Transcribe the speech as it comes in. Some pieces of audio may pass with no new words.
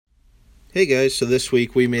Hey guys, so this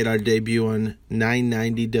week we made our debut on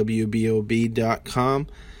 990wbob.com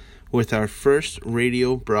with our first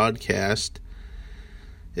radio broadcast.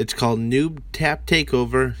 It's called Noob Tap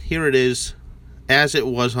Takeover. Here it is. As it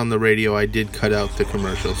was on the radio, I did cut out the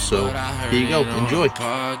commercials, so here you go. Enjoy.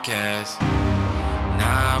 Podcast.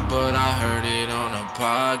 Nah, but I heard it on a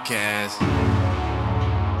podcast.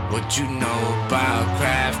 What you know about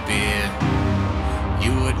craft beer?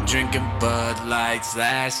 You were drinking Bud Lights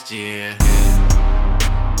last year,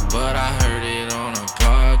 but I heard it on a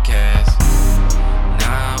podcast.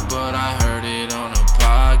 Nah, but I heard it on a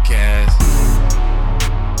podcast.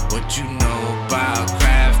 What you know about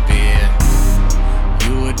craft beer?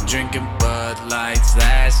 You were drinking Bud Lights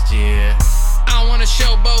last year. I don't want a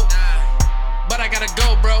showboat, but I gotta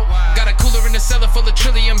go, bro. Got a cooler in the cellar full of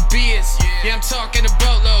trillion beers. Yeah, I'm talking a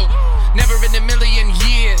boatload. Never in a million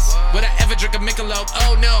years would I ever drink a Michelob.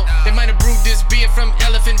 Oh no, they might have brewed this beer from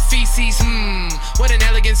elephant feces. What an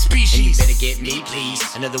elegant species. And you better get me, please.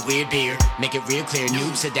 Another weird beer. Make it real clear.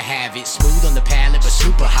 Noob said to have it. Smooth on the palate, but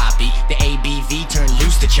super hoppy. The ABV turned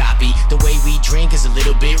loose to choppy. The way we drink is a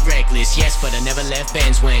little bit reckless. Yes, but I never left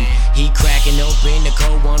Ben's when he cracking open the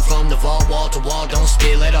cold one from the vault, wall to wall. Don't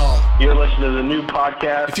spill at all. You're listening to the new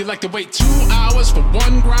podcast. If you like to wait 2 hours for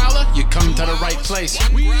one growler, you come to the right place.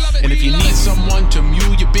 And if you need someone to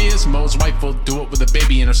mule your beers, Mo's wife will do it with a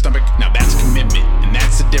baby in her stomach. Now that's commitment, and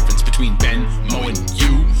that's the difference between Ben, Mo, and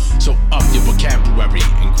you. So up your vocabulary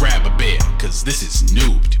and grab a beer, cause this is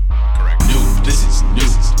Noobed. Correct. Noob. This is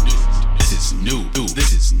Noob. This is Noob.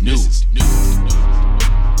 This is Noob.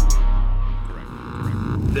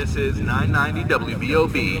 This is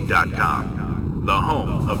 990wbob.com, the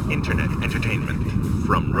home of internet entertainment.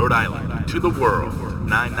 From Rhode Island to the world,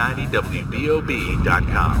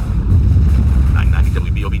 990wbob.com.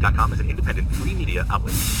 990wbob.com is an independent free media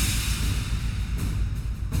outlet.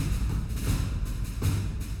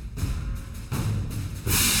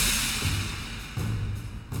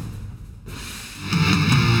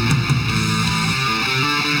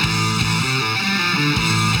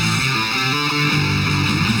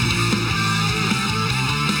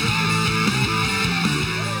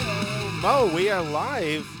 Mo, we are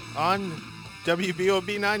live on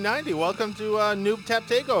WBOB 990. Welcome to Noob Tap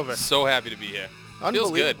Takeover. So happy to be here.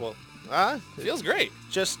 Feels good. Feels great.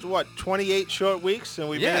 Just, 28 short weeks, and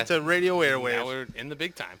we made it to radio airwaves. Now we're in the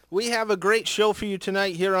big time. We have a great show for you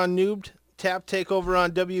tonight here on Noob Tap Takeover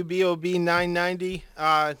on WBOB 990.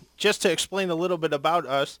 Just to explain a little bit about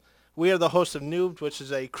us, we are the hosts of Noobed, which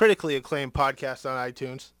is a critically acclaimed podcast on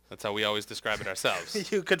iTunes. That's how we always describe it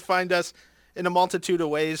ourselves. You could find us in a multitude of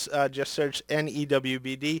ways. Just search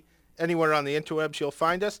NEWBD. Anywhere on the interwebs, you'll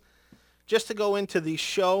find us. Just to go into the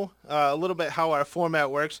show, a little bit how our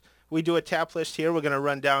format works, we do a tap list here. We're going to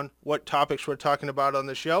run down what topics we're talking about on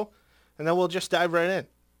the show, and then we'll just dive right in.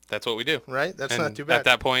 That's what we do. Right? That's and not too bad. At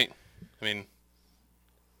that point, I mean,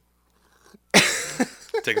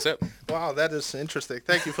 take a sip. Wow, that is interesting.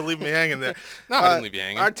 Thank you for leaving me hanging there. No, I didn't leave you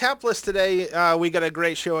hanging. Our tap list today, we got a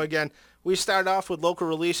great show again. We start off with local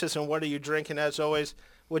releases and what are you drinking, as always,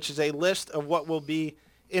 which is a list of what will be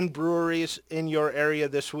in breweries in your area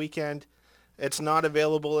this weekend. It's not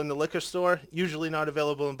available in the liquor store, usually not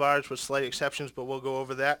available in bars with slight exceptions, but we'll go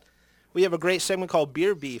over that. We have a great segment called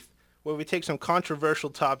Beer Beef, where we take some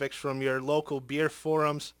controversial topics from your local beer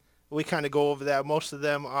forums. We kind of go over that. Most of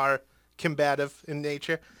them are combative in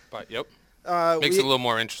nature. But, yep. Makes it a little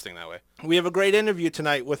more interesting that way. We have a great interview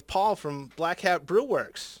tonight with Paul from Black Hat Brew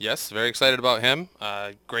Works. Yes, very excited about him.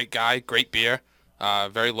 Great guy, great beer,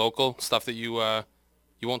 very local, stuff that you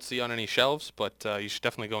won't see on any shelves, but you should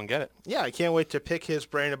definitely go and get it. Yeah, I can't wait to pick his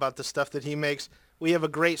brain about the stuff that he makes. We have a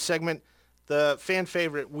great segment, the fan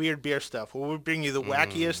favorite weird beer stuff, where we bring you the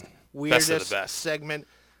wackiest, weirdest segment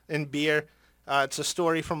in beer. It's a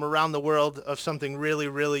story from around the world of something really,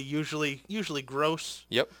 really usually gross.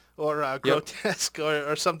 Yep. Or grotesque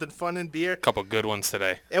or something fun in beer. Couple good ones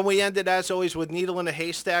today. And we ended, as always, with Needle in a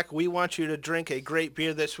Haystack. We want you to drink a great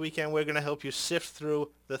beer this weekend. We're going to help you sift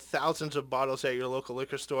through the thousands of bottles at your local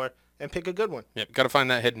liquor store and pick a good one. Yep, got to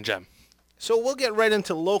find that hidden gem. So we'll get right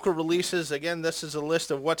into local releases. Again, this is a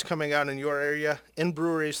list of what's coming out in your area in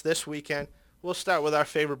breweries this weekend. We'll start with our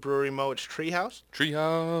favorite brewery, Mo. It's Treehouse.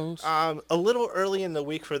 Treehouse. A little early in the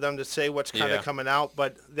week for them to say what's kind of coming out,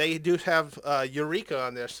 but they do have Eureka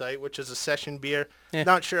on their site, which is a session beer. Yeah.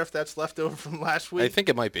 Not sure if that's left over from last week. I think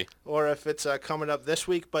it might be. Or if it's coming up this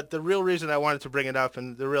week. But the real reason I wanted to bring it up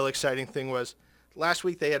and the real exciting thing was last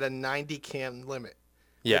week they had a 90-can limit.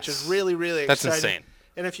 Yes. Which is really, really exciting. That's insane.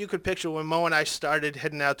 And if you could picture when Mo and I started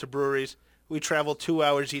heading out to breweries, we traveled 2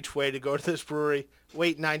 hours each way to go to this brewery,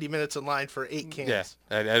 wait 90 minutes in line for 8 cans.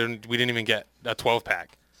 Yeah, we didn't even get a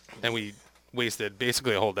 12-pack, and we wasted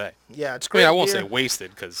basically a whole day. Yeah, it's I great mean, I won't beer. say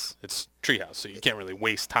wasted because it's Treehouse, so you can't really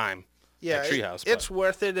waste time Yeah, at Treehouse. it's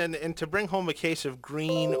worth it, and to bring home a case of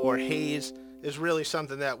green or haze is really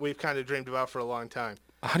something that we've kind of dreamed about for a long time.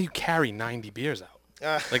 How do you carry 90 beers out?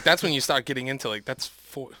 Like, that's when you start getting into, like, that's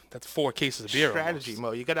four cases of beer Strategy, almost.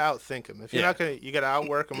 Mo. You got to outthink them. If you're Yeah. not gonna, you got to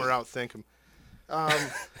outwork them or outthink them.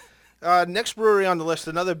 Next brewery on the list,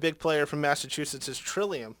 another big player from Massachusetts is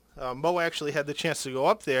Trillium. Mo actually had the chance to go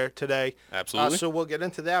up there today. Absolutely. So we'll get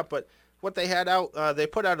into that. But what they had out, they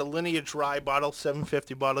put out a Lineage Rye bottle,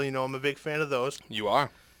 750 bottle. You know, I'm a big fan of those. You are.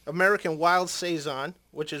 American Wild Saison,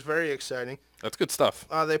 which is very exciting. That's good stuff.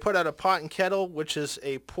 They put out a Pot and Kettle, which is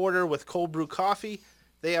a porter with cold brew coffee.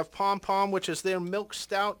 They have Pom Pom, which is their milk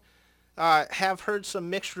stout. Have heard some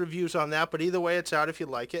mixed reviews on that, but either way, it's out if you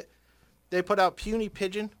like it. They put out Puny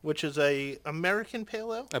Pigeon, which is a American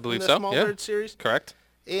Pale Ale. I believe in so, the Small yeah. Bird series. Correct.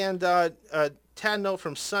 And a tad note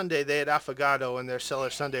from Sunday, they had Affogato in their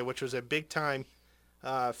Cellar Sunday, which was a big-time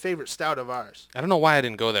favorite stout of ours. I don't know why I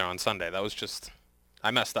didn't go there on Sunday. That was just,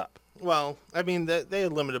 I messed up. Well, I mean, they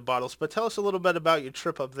had limited bottles, but tell us a little bit about your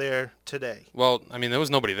trip up there today. Well, I mean, there was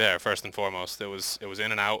nobody there, first and foremost. It was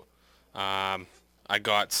in and out. I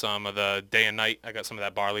got some of the day and night. I got some of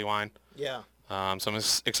that barley wine. Yeah. So I'm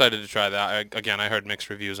excited to try that. I heard mixed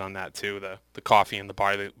reviews on that too. The coffee and the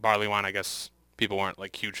barley wine, I guess people weren't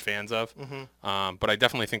like huge fans of. Mm-hmm. But I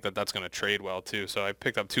definitely think that that's going to trade well too. So I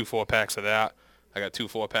picked up 2 4-packs of that. I got 2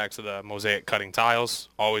 4-packs of the Mosaic Cutting Tiles.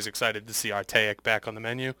 Always excited to see Artaic back on the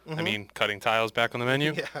menu. I mean, Cutting Tiles back on the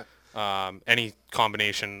menu. Yeah. Any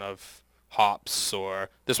combination of hops, or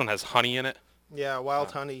this one has honey in it. Yeah,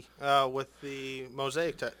 wild honey with the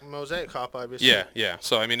mosaic hop, obviously. Yeah.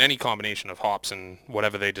 So, I mean, any combination of hops and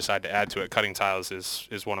whatever they decide to add to it, Cutting Tiles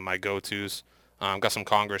is one of my go-tos. Got some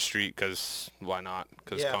Congress Street because why not?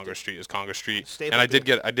 Because Yeah. Congress Street is Congress Street. Staple And I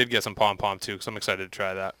beer. did get some Pom Pom too because I'm excited to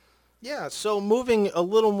try that. Yeah, so moving a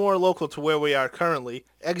little more local to where we are currently,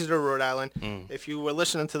 Exeter, Rhode Island. If you were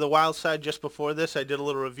listening to the Wild Side just before this, I did a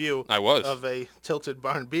little review I was. of a Tilted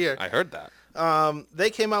Barn beer. I heard that. They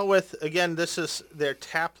came out with, again, this is their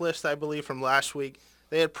tap list, I believe, from last week.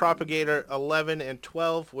 They had Propagator 11 and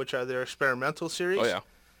 12, which are their experimental series. Oh, yeah.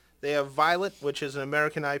 They have Violet, which is an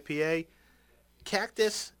American IPA,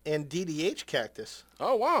 Cactus, and DDH Cactus.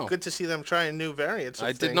 Oh, wow. Good to see them trying new variants of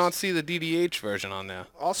I did things. not see the DDH version on there.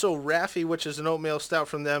 Also, Raffy, which is an oatmeal stout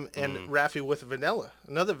from them, and Raffy with vanilla,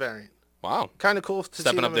 another variant. Wow. Kind of cool to see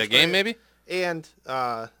Stepping them up their try game, it. maybe? And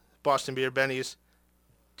Boston Beer Benny's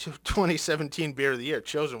 2017 Beer of the Year,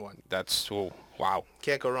 chosen one. That's, oh, wow.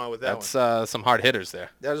 Can't go wrong with that one. That's some hard hitters there.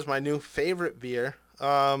 That is my new favorite beer.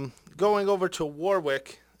 Going over to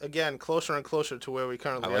Warwick, again, closer and closer to where we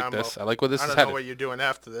currently I like are. this. Mo. I like where this I is don't know headed. what you're doing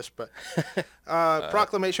after this, but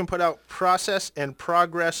Proclamation put out Process and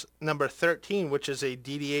Progress number 13, which is a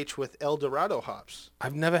DDH with El Dorado hops.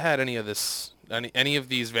 I've never had any of this, any of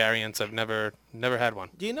these variants. I've never had one.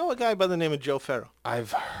 Do you know a guy by the name of Joe Farrow?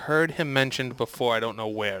 I've heard him mentioned before. I don't know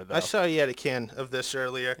where, though. I saw he had a can of this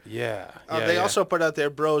earlier. Yeah. They also put out their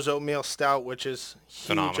Bros Oatmeal Stout, which is huge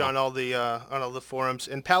Phenomenal. on all the forums,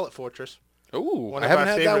 and Pallet Fortress. Ooh, One I of haven't our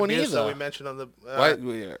had favorite that one beers that we either. mentioned on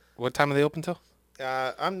the. What time are they open till?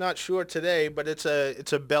 I'm not sure today, but it's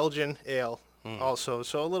a Belgian ale also,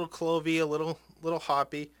 so a little clovey, a little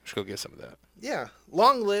hoppy. Should go get some of that. Yeah,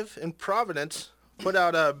 Long Live in Providence put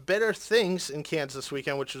out Better Things in cans this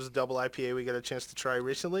weekend, which was a double IPA we got a chance to try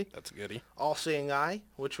recently. That's a goodie. All Seeing Eye,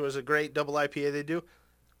 which was a great double IPA they do.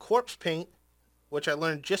 Corpse Paint, which I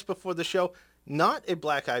learned just before the show, not a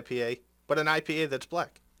black IPA, but an IPA that's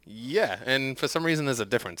black. Yeah, and for some reason there's a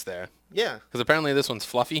difference there. Yeah. Because apparently this one's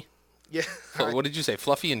fluffy. Yeah. What did you say?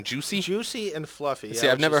 Fluffy and juicy? Juicy and fluffy. See,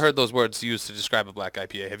 yeah, I've which never is heard those words used to describe a black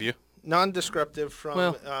IPA. Have you? non-descriptive from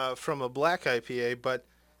Well. from a black IPA, but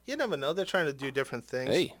you never know. They're trying to do different things.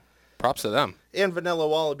 Hey, props to them. And Vanilla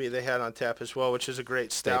Wallaby they had on tap as well, which is a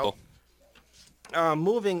great stout. Staple.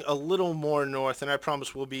 Moving a little more north, and I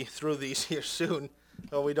promise we'll be through these here soon.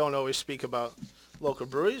 Well, we don't always speak about local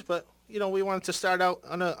breweries, but we wanted to start out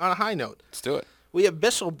on a high note. Let's do it. We have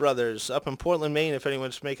Bissell Brothers up in Portland, Maine, if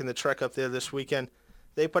anyone's making the trek up there this weekend.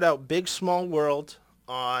 They put out Big Small World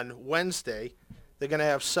on Wednesday. They're going to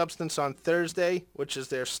have Substance on Thursday, which is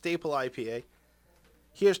their staple IPA.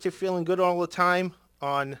 Here's to Feeling Good All the Time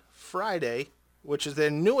on Friday, which is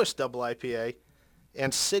their newest double IPA.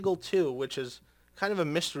 And Sigil 2, which is kind of a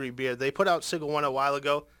mystery beer. They put out Sigil 1 a while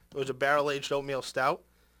ago. It was a barrel-aged oatmeal stout.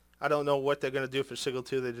 I don't know what they're going to do for Sigil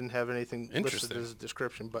 2. They didn't have anything listed Interesting. as a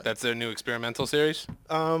description. But That's their new experimental series?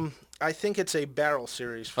 I think it's a barrel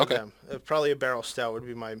series for Okay. them. Probably a barrel stout would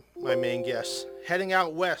be my main guess. Heading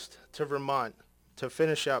out west to Vermont to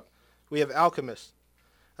finish up, we have Alchemist.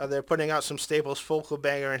 They're putting out some staples, Focal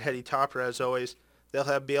Banger and Heady Topper, as always. They'll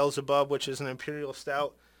have Beelzebub, which is an Imperial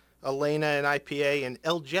Stout, Elena, an IPA, and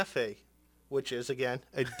El Jefe, which is, again,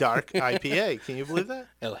 a dark IPA. Can you believe that?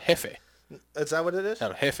 El Jefe. Is that what it is?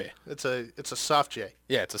 El Jefe. It's a soft J.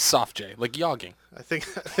 Yeah, it's a soft J, like yogging. I think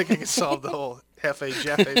I can solve the whole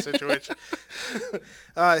Jefe situation.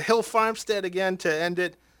 Hill Farmstead again to end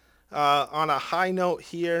it on a high note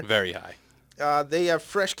here. Very high. They have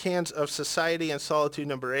fresh cans of Society and Solitude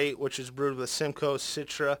No. 8, which is brewed with Simcoe,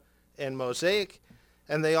 Citra, and Mosaic.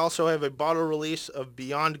 And they also have a bottle release of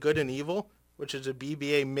Beyond Good and Evil, which is a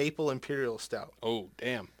BBA Maple Imperial Stout. Oh,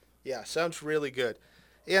 damn. Yeah, sounds really good.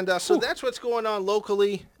 And so that's what's going on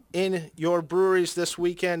locally in your breweries this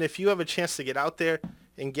weekend. If you have a chance to get out there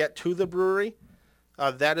and get to the brewery,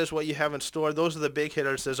 that is what you have in store. Those are the big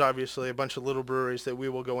hitters. There's obviously a bunch of little breweries that we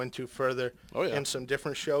will go into further in some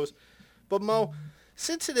different shows. But, Mo,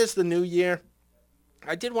 since it is the new year,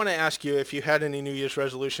 I did want to ask you if you had any New Year's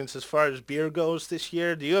resolutions as far as beer goes this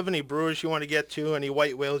year. Do you have any brewers you want to get to, any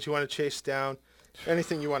white whales you want to chase down,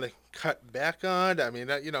 anything you want to cut back on? I mean,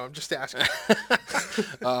 I'm just asking.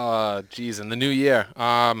 Geez, in the new year,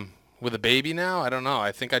 with a baby now, I don't know.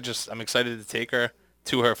 I think I'm excited to take her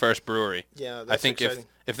to her first brewery. Yeah, that's I think exciting.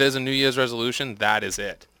 if there's a New Year's resolution, that is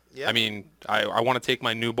it. Yeah. I mean, I want to take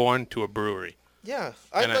my newborn to a brewery. Yeah,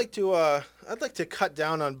 I'd like to cut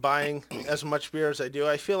down on buying as much beer as I do.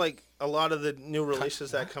 I feel like a lot of the new releases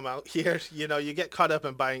that come out here, you get caught up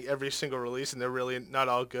in buying every single release, and they're really not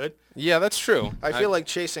all good. Yeah, that's true. I feel like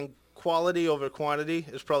chasing quality over quantity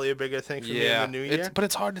is probably a bigger thing for me in the new year. But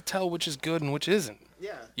it's hard to tell which is good and which isn't.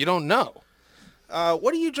 Yeah. You don't know.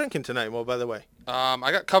 What are you drinking tonight, Mo, by the way?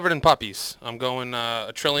 I got covered in puppies. I'm going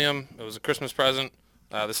a Trillium. It was a Christmas present.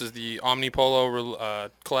 This is the Omnipolo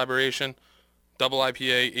collaboration. Double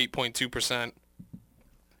IPA, 8.2%.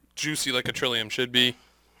 Juicy like a Trillium should be.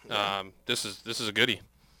 This is a goodie.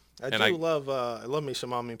 I love me some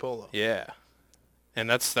Omnipolo. Yeah. And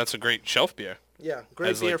that's a great shelf beer. Yeah,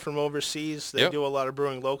 great beer from overseas. They do a lot of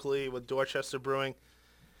brewing locally with Dorchester Brewing.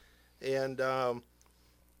 And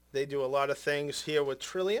they do a lot of things here with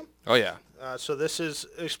Trillium. Oh, yeah. So this is,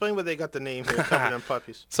 explain where they got the name here, covered in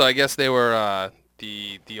puppies. So I guess they were,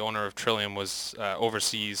 the owner of Trillium was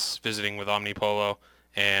overseas visiting with Omnipolo,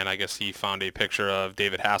 and I guess he found a picture of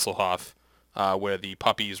David Hasselhoff where the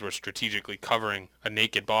puppies were strategically covering a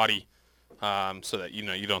naked body so that,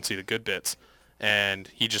 you don't see the good bits. And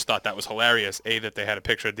he just thought that was hilarious, A, that they had a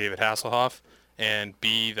picture of David Hasselhoff, and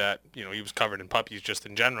B, that, he was covered in puppies just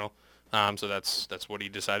in general. So that's what he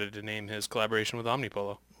decided to name his collaboration with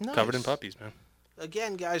Omnipolo. Nice. Covered in puppies, man.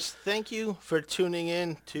 Again, guys, thank you for tuning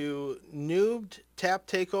in to Noobed Tap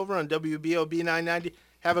Takeover on WBOB 990.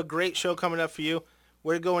 Have a great show coming up for you.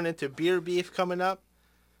 We're going into Beer Beef coming up.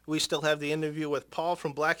 We still have the interview with Paul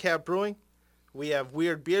from Black Hat Brewing. We have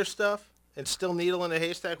weird beer stuff and still Needle in a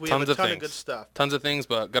Haystack. We have a ton of good stuff. Tons of things,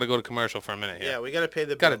 but got to go to commercial for a minute here. Yeah, we got to pay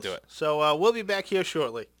the bills. Got to do it. So we'll be back here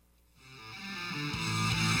shortly.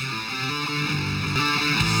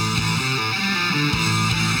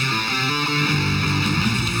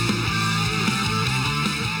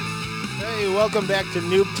 Hey, welcome back to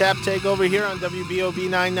Noob Tap Takeover here on WBOB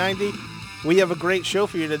 990. We have a great show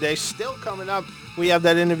for you today. Still coming up, we have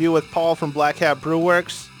that interview with Paul from Black Hat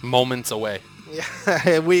Brewworks. Moments away.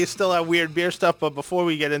 Yeah, we still have weird beer stuff, but before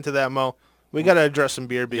we get into that, Mo, we got to address some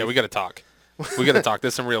beer beef. Yeah, we got to talk. We got to talk.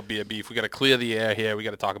 There's some real beer beef. We got to clear the air here. We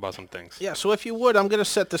got to talk about some things. Yeah, so if you would, I'm going to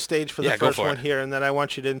set the stage for the first one it. here, and then I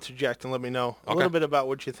want you to interject and let me know a little bit about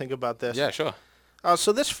what you think about this. Yeah, sure.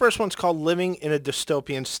 So this first one's called Living in a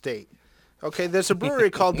Dystopian State. Okay, there's a brewery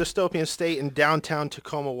called Dystopian State in downtown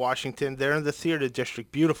Tacoma, Washington. They're in the Theater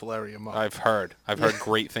District. Beautiful area, Mo. I've heard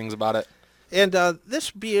great things about it. And this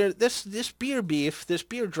beer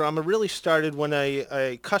drama really started when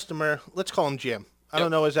a customer, let's call him Jim. I don't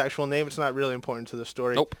know his actual name. It's not really important to the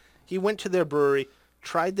story. Nope. He went to their brewery,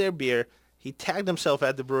 tried their beer. He tagged himself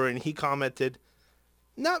at the brewery, and he commented,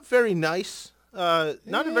 not very nice. Not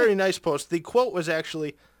a very nice post. The quote was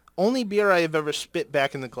actually, only beer I have ever spit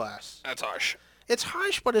back in the glass. That's harsh. It's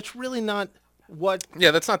harsh, but it's really not what...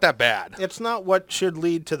 Yeah, that's not that bad. It's not what should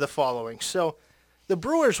lead to the following. So the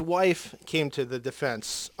brewer's wife came to the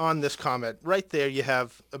defense on this comment. Right there you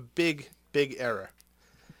have a big, big error.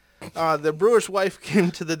 The brewer's wife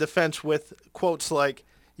came to the defense with quotes like,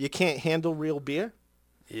 you can't handle real beer?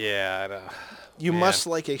 Yeah, You must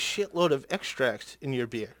like a shitload of extract in your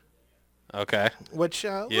beer. Okay. which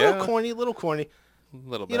Yeah. little corny. A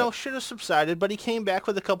little bit. Should have subsided, but he came back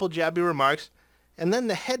with a couple jabby remarks, and then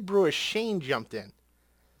the head brewer Shane jumped in.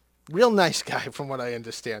 Real nice guy, from what I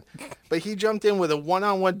understand. But he jumped in with a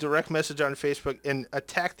one-on-one direct message on Facebook and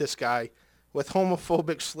attacked this guy with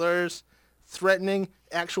homophobic slurs, threatening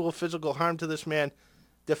actual physical harm to this man,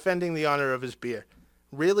 defending the honor of his beer.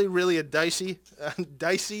 Really, really a dicey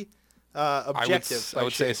objective. I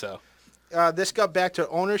would say so. This got back to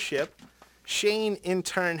ownership. Shane, in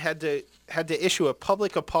turn, had to issue a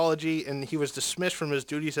public apology, and he was dismissed from his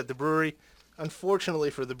duties at the brewery. Unfortunately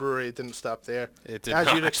for the brewery, it didn't stop there. It did As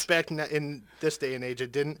not. you'd expect in this day and age,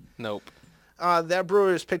 it didn't. Nope. That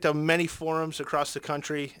brewery has picked up many forums across the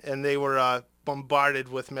country, and they were bombarded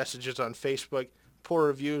with messages on Facebook. Poor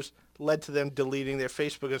reviews led to them deleting their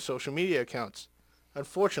Facebook and social media accounts.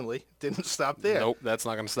 Unfortunately, it didn't stop there. Nope, that's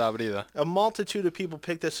not going to stop it either. A multitude of people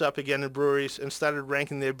picked this up again in breweries and started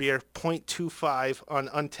ranking their beer 0.25 on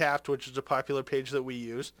Untappd, which is a popular page that we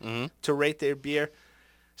use, to rate their beer,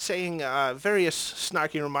 saying various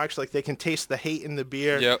snarky remarks like they can taste the hate in the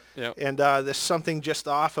beer. Yep. And there's something just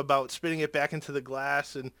off about spitting it back into the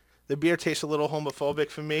glass, and the beer tastes a little homophobic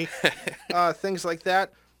for me. Things like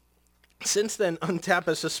that. Since then, Untappd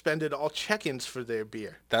has suspended all check-ins for their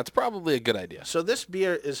beer. That's probably a good idea. So this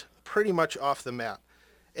beer is pretty much off the map.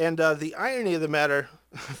 And the irony of the matter,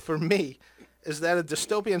 for me, is that a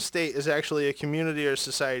dystopian state is actually a community or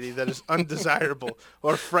society that is undesirable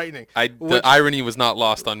or frightening. The irony was not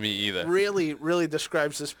lost on me either. Really, really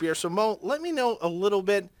describes this beer. So, Mo, let me know a little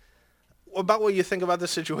bit about what you think about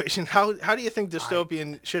this situation. How do you think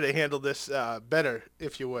Dystopian should have handled this better,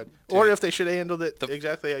 if you would? Or if they should have handled it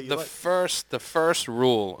exactly how you like? The first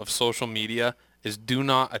rule of social media is do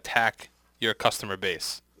not attack your customer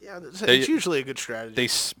base. Yeah, it's usually a good strategy. They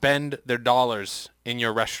spend their dollars in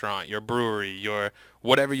your restaurant, your brewery, your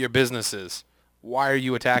whatever your business is. Why are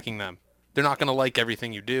you attacking them? They're not going to like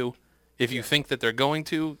everything you do. If you think that they're going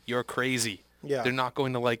to, you're crazy. Yeah. They're not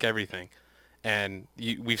going to like everything. And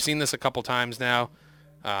we've seen this a couple times now.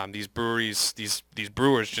 These breweries, these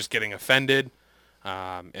brewers just getting offended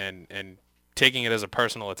and taking it as a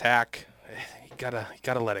personal attack. You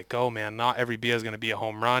gotta let it go, man. Not every beer is going to be a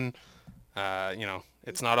home run.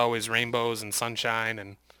 It's not always rainbows and sunshine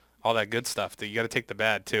and all that good stuff. You got to take the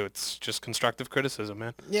bad, too. It's just constructive criticism,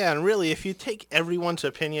 man. Yeah, and really, if you take everyone's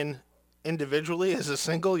opinion individually as a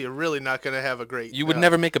single, you're really not going to have a great... You would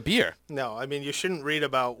never make a beer. No, I mean, you shouldn't read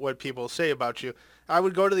about what people say about you. I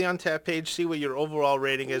would go to the Untappd page, see what your overall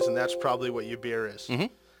rating is, and that's probably what your beer is.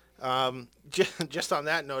 Mm-hmm. Just on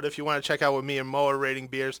that note, if you want to check out what me and Mo are rating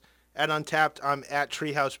beers, at Untappd, I'm at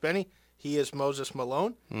Treehouse Benny. He is Moses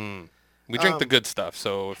Malone. We drink the good stuff,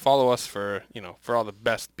 so follow us for all the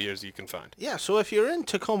best beers you can find. Yeah, so if you're in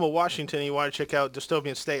Tacoma, Washington, and you want to check out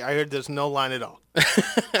Dystopian State, I heard there's no line at all.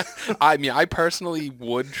 I mean, I personally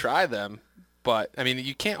would try them, but I mean,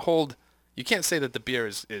 you can't say that the beer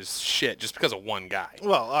is shit just because of one guy.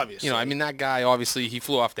 Well, obviously. I mean, that guy, obviously, he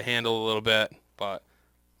flew off the handle a little bit, but,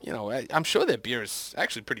 I'm sure that beer is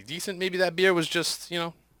actually pretty decent. Maybe that beer was just,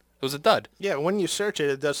 it was a dud. Yeah, when you search it,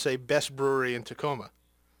 it does say best brewery in Tacoma.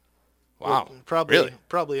 Wow. Well, really?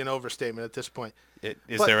 Probably an overstatement at this point.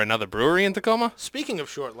 Is there another brewery in Tacoma? Speaking of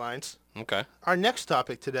short lines, Okay. our next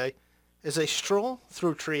topic today is a stroll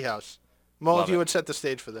through Treehouse. Mo, Love if you it. would set the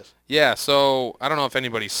stage for this. Yeah, so I don't know if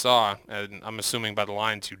anybody saw, and I'm assuming by the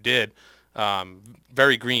lines you did,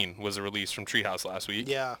 Very Green was a release from Treehouse last week.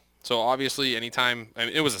 Yeah. So obviously anytime, I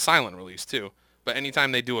mean, it was a silent release too, but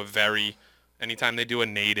anytime they do anytime they do a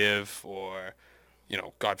native or,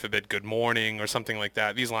 God forbid, good morning or something like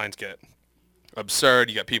that, these lines get absurd.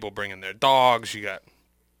 You got people bringing their dogs. You got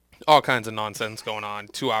all kinds of nonsense going on,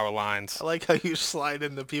 2-hour lines. I like how you slide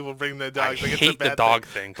in the people bringing their dogs. I like it's a hate the bad dog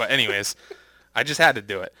thing, but anyways, I just had to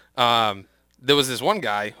do it. There was this one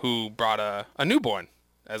guy who brought a newborn,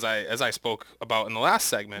 as I spoke about in the last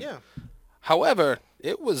segment. Yeah. However,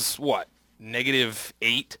 it was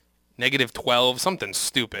 -8, -12, something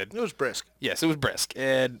stupid. It was brisk. Yes, it was brisk.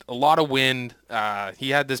 And a lot of wind. He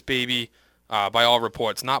had this baby, by all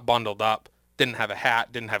reports, not bundled up, didn't have a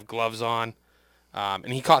hat, didn't have gloves on.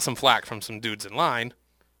 And he caught some flack from some dudes in line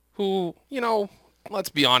who, let's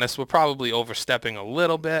be honest, were probably overstepping a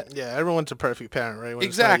little bit. Yeah, everyone's a perfect parent, right? When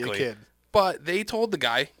Exactly. It's not your kid. But they told the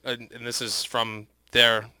guy, and this is from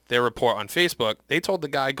their report on Facebook, they told the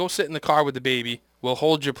guy, go sit in the car with the baby. We'll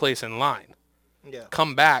hold your place in line. Yeah.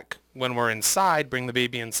 Come back when we're inside, bring the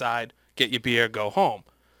baby inside, get your beer, go home.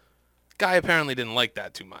 Guy apparently didn't like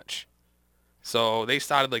that too much. So they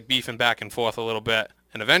started beefing back and forth a little bit.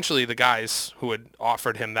 And eventually the guys who had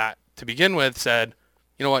offered him that to begin with said,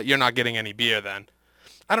 you know what, you're not getting any beer then.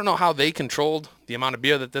 I don't know how they controlled the amount of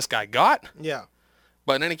beer that this guy got, Yeah.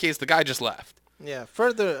 but in any case, the guy just left. Yeah.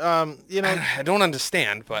 Further, I don't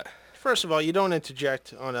understand, but first of all, you don't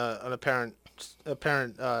interject on a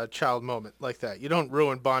parent-child moment like that. You don't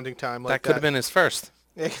ruin bonding time like that could have been his first.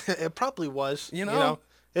 It probably was. You know?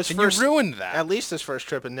 His And first, you ruined that. At least his first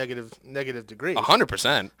trip in negative degrees.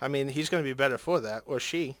 100%. I mean, he's going to be better for that, or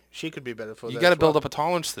she could be better for that. You got to as build well. up a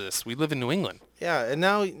tolerance to this. We live in New England. Yeah, and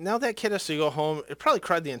now that kid has to go home. It probably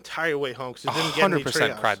cried the entire way home because it didn't get any 100%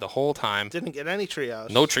 treehouse. cried the whole time. Didn't get any treehouse.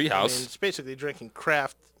 No I treehouse. mean, it's basically drinking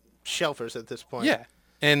craft shelfers at this point. Yeah,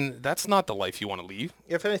 and that's not the life you want to leave.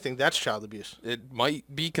 If anything, that's child abuse. It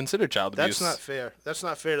might be considered child abuse. That's not fair. That's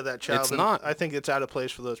not fair to that child. It's and not. I think it's out of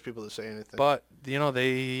place for those people to say anything. But they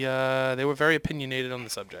were very opinionated on the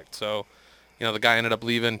subject. So, the guy ended up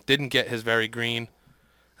leaving. Didn't get his very green.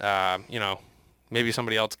 Maybe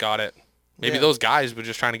somebody else got it. Maybe Yeah. those guys were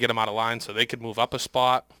just trying to get him out of line so they could move up a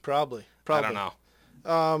spot. Probably. I don't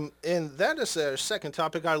know. And that is our second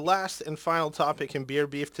topic. Our last and final topic in Beer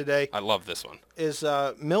Beef today I love this one. is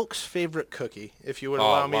Milk's favorite cookie. If you would Oh,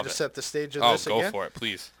 allow me love to it. set the stage of Oh, this go again. for it,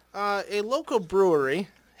 please. A local brewery,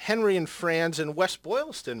 Henry and Franz in West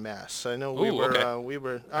Boylston, Mass. I know we Ooh, were okay. we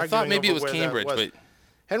were arguing I thought maybe it over was where that Cambridge, was. but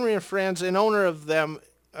Henry and Franz, an owner of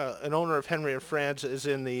Henry and Franz is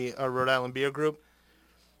in the Rhode Island Beer Group.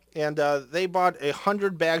 And they bought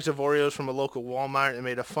 100 bags of Oreos from a local Walmart and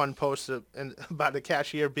made a fun post about the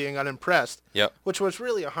cashier being unimpressed. Yep. Which was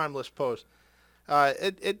really a harmless post.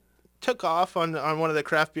 It took off on one of the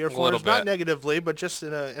craft beer forums, not bit. negatively, but just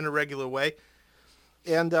in a regular way.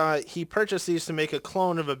 And he purchased these to make a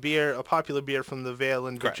clone of a popular beer from the Vale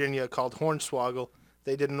in Correct. Virginia called Hornswoggle.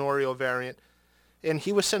 They did an Oreo variant. And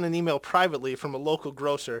he was sent an email privately from a local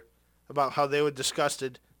grocer about how they were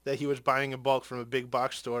disgusted that he was buying in bulk from a big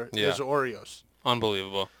box store Yeah. his Oreos.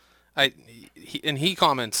 unbelievable. He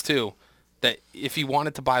comments too that if he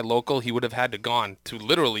wanted to buy local, he would have had to gone to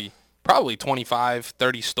literally probably 25,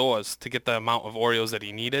 30 stores to get the amount of Oreos that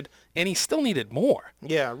he needed, and he still needed more.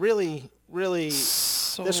 Yeah, really,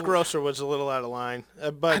 So this grocer was a little out of line. I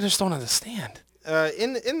But just don't understand.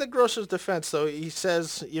 in the grocer's defense, though, he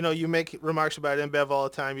says, you make remarks about InBev all the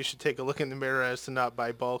time. You should take a look in the mirror as to not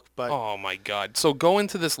buy bulk. But Oh my God! So go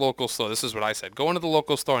into this local store. This is what I said. Go into the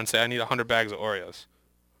local store and say I need 100 bags of Oreos,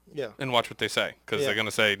 yeah, and watch what they say, because Yeah. they're gonna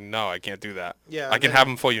say no, I can't do that. Yeah, I can then- have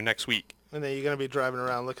them for you next week. and then you're gonna be driving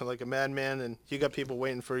around looking like a madman, and you got people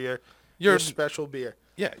waiting for your You're- special beer.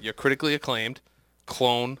 Yeah, you're critically acclaimed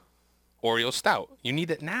clone Oreo Stout. You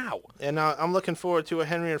need it now. And I'm looking forward to a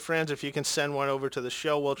Henry and Franz. If you can send one over to the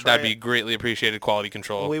show, we'll try. That'd be greatly appreciated. Quality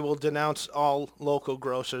control. We will denounce all local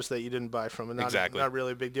grocers that you didn't buy from. And Exactly. Not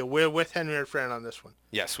really a big deal. We're with Henry and Franz on this one.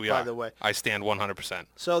 Yes, we by are. the way. I stand 100%.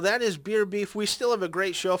 So that is Beer Beef. We still have a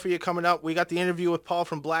great show for you coming up. We got the interview with Paul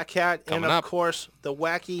from Black Hat. Coming and, of up. course, the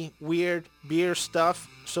wacky, weird beer stuff.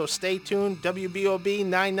 So stay tuned. WBOB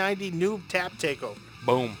 990 Noob Tap Takeover.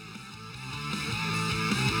 Boom.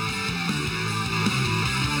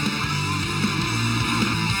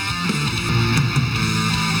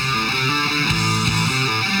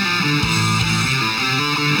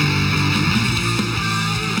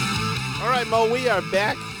 All right, Mo, we are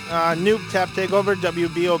back. Noob Tap Takeover,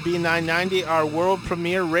 WBOB 990, our world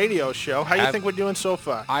premiere radio show. How you Have- think we're doing so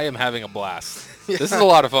far? I am having a blast. This is a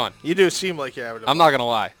lot of fun. You do seem like you're having a I'm not gonna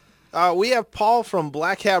lie. We have Paul from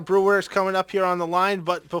Black Hat Brewers coming up here on the line,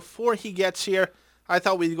 but before he gets here, I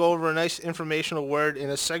thought we'd go over a nice informational word in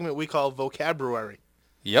a segment we call Vocabulary.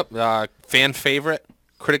 Yep. Fan favorite,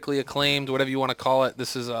 critically acclaimed, whatever you want to call it.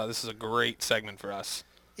 This is a great segment for us.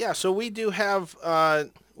 Yeah, so we do have a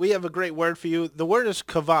great word for you. The word is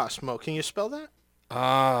kvass, Mo. Can you spell that?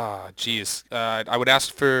 Geez. I would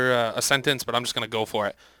ask for a sentence, but I'm just gonna go for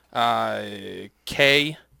it.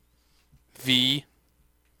 K-V-A-S-S.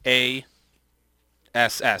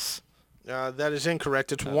 That is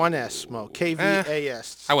incorrect. It's one S, Mo.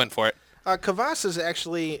 K-V-A-S. I went for it. Kvass is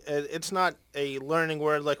actually, it's not a learning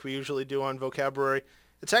word like we usually do on Vocabulary.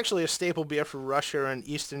 It's actually a staple beer for Russia and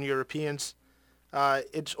Eastern Europeans.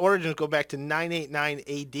 Its origins go back to 989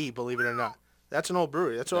 AD, believe it or not. That's an old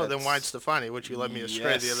brewery. That's older than Wine Stefani, which you led me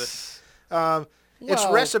astray the other. Its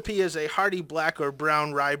recipe is a hearty black or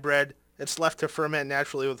brown rye bread. It's left to ferment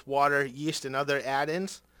naturally with water, yeast, and other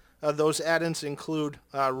add-ins. Those add-ins include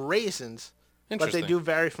raisins, but they Interesting. do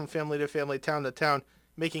vary from family to family, town to town,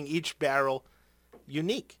 making each barrel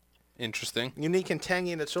unique. Interesting. Unique and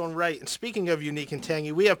tangy in its own right. And speaking of unique and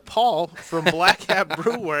tangy, we have Paul from Black Hat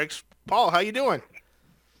Brewworks. Paul, how you doing?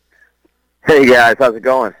 Hey guys, how's it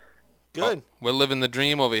going? Good. We're living the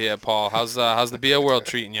dream over here, Paul. How's the beer world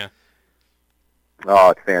treating you?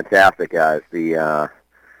 Oh, it's fantastic, guys. The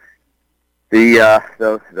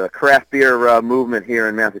The craft beer movement here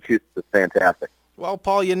in Massachusetts is fantastic. Well,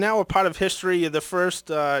 Paul, you're now a part of history. You're the first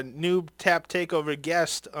new Tap Takeover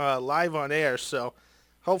guest live on air, so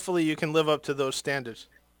hopefully you can live up to those standards.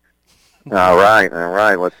 All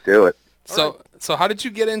right, let's do it. So how did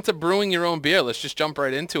you get into brewing your own beer? Let's just jump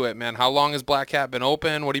right into it, man. How long has Black Hat been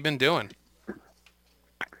open? What have you been doing?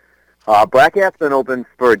 Black Hat's been open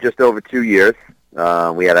for just over 2 years.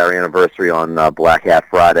 We had our anniversary on Black Hat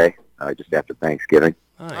Friday, just after Thanksgiving.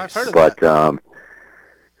 Nice. I've heard of But that.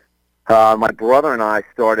 my brother and I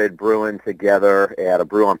started brewing together at a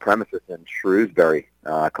brew on premises in Shrewsbury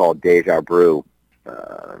called Deja Brew,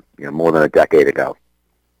 more than a decade ago,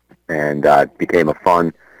 and it became a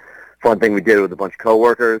fun thing we did with a bunch of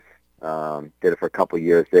coworkers. Did it for a couple of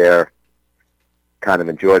years there. Kind of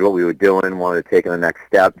enjoyed what we were doing. Wanted to take the next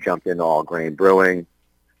step. Jumped into all grain brewing.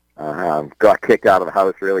 Got kicked out of the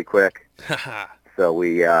house really quick. So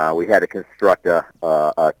we had to construct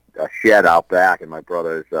a shed out back in my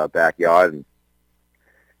brother's backyard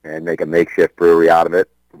and make a makeshift brewery out of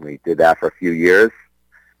it. We did that for a few years.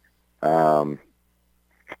 Kind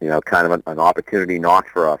of an opportunity knocked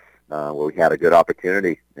for us where we had a good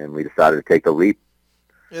opportunity, and we decided to take the leap.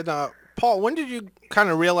 And Paul, when did you kind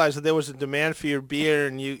of realize that there was a demand for your beer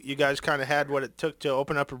and you guys kind of had what it took to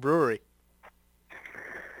open up a brewery?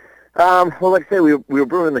 Well, like I say, we were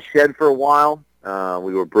brewing in the shed for a while.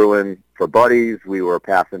 We were brewing for buddies. We were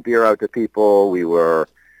passing beer out to people. We were,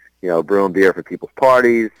 brewing beer for people's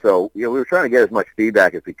parties. So, we were trying to get as much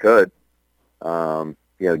feedback as we could, doing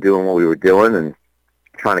what we were doing and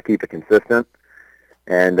trying to keep it consistent.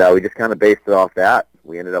 And we just kind of based it off that.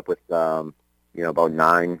 We ended up with, about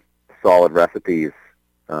 9 solid recipes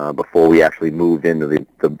before we actually moved into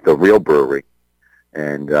the real brewery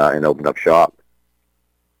and opened up shop.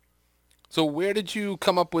 So where did you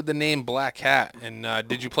come up with the name Black Hat, and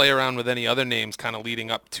did you play around with any other names kind of leading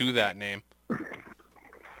up to that name?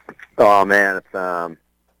 Oh man, it's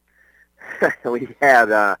we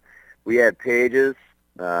had pages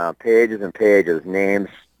and pages, names,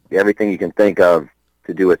 everything you can think of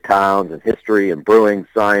to do with towns and history and brewing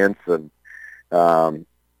science. And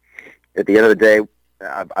at the end of the day,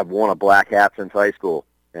 I've worn a black hat since high school,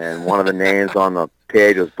 and one of the names on the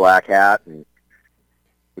page was Black Hat, and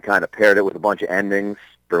we kind of paired it with a bunch of endings: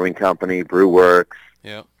 brewing company, brew works.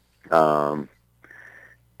 Yeah.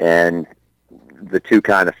 And the two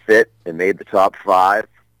kind of fit and made the top 5.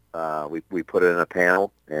 We put it in a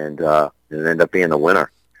panel, and it ended up being the winner.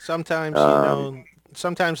 Sometimes,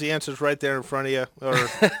 sometimes the answer's right there in front of you or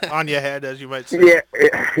on your head, as you might say.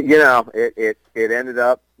 Yeah, it ended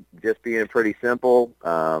up just being pretty simple.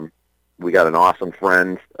 We got an awesome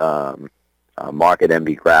friend, Mark at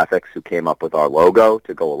MB Graphics, who came up with our logo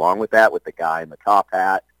to go along with that, with the guy in the top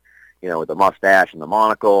hat, with the mustache and the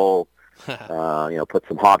monocle. Put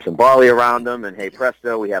some hops and barley around them, and hey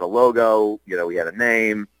presto, we had a logo. We had a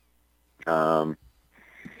name. That's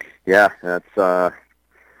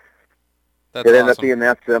it ended up being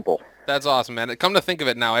that simple. That's awesome, man. Come to think of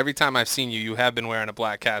it now, every time I've seen you, you have been wearing a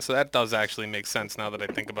black hat, so that does actually make sense now that I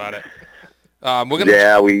think about it.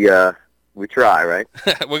 We try, right?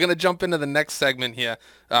 We're going to jump into the next segment here.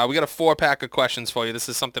 We got a 4-pack of questions for you. This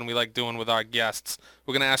is something we like doing with our guests.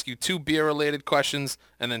 We're going to ask you 2 beer-related questions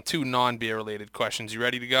and then 2 non-beer-related questions. You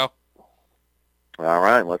ready to go? All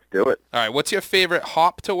right, let's do it. All right, what's your favorite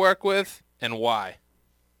hop to work with and why?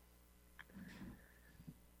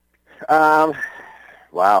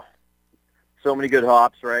 Wow. So many good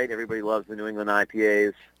hops, right? Everybody loves the New England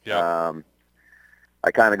IPAs. Yeah. I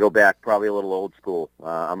kind of go back probably a little old school.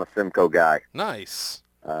 I'm a Simcoe guy. Nice.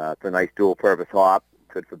 It's a nice dual-purpose hop,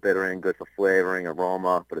 good for bittering, good for flavoring,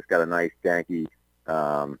 aroma, but it's got a nice, danky,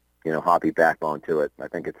 hoppy backbone to it. I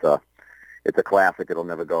think it's a classic. It'll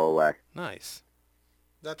never go away. Nice.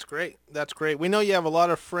 That's great. That's great. We know you have a lot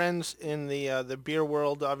of friends in the beer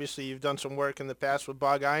world. Obviously, you've done some work in the past with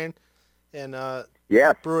Bog Iron and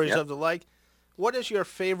breweries of the like. What is your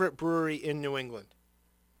favorite brewery in New England?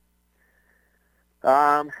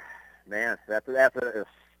 Man, that's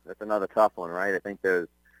another tough one, right? I think there's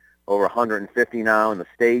over 150 now in the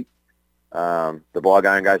state. The Bog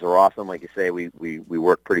Iron guys are awesome. Like you say, we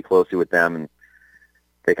work pretty closely with them, and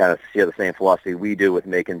they kind of share the same philosophy we do with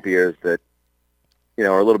making beers that,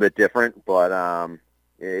 are a little bit different. But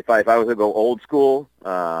if I was to go old school,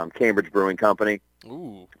 Cambridge Brewing Company.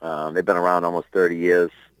 Ooh. They've been around almost 30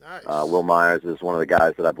 years. Nice. Will Myers is one of the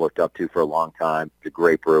guys that I've looked up to for a long time. He's a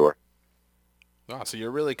great brewer. Oh, so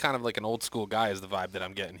you're really kind of like an old school guy is the vibe that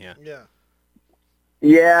I'm getting here. Yeah.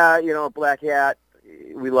 Yeah, Black Hat,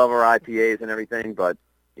 we love our IPAs and everything, but,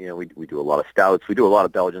 we do a lot of stouts. We do a lot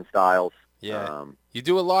of Belgian styles. Yeah. You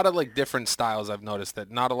do a lot of like different styles. I've noticed that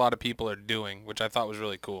not a lot of people are doing, which I thought was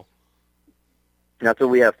really cool. That's what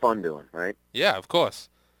we have fun doing, right? Yeah, of course.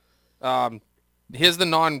 Here's the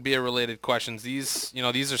non-beer related questions. These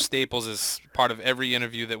are staples as part of every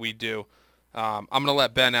interview that we do. I'm gonna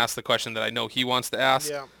let Ben ask the question that I know he wants to ask.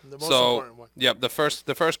 Yeah, the most important one. Yep. The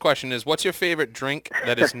first question is, what's your favorite drink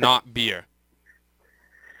that is not beer?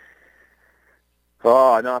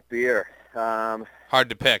 Oh, not beer. Hard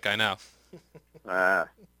to pick, I know.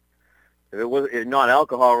 If it was not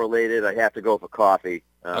alcohol related, I'd have to go for coffee.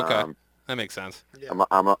 Okay, that makes sense. Yeah.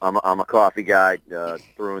 I'm a coffee guy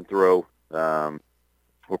through and through.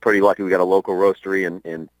 We're pretty lucky. We got a local roastery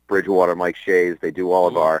in Bridgewater, Mike Shea's. They do all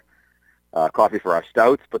of our coffee for our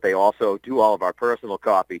stouts, but they also do all of our personal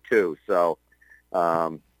coffee too. So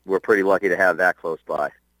we're pretty lucky to have that close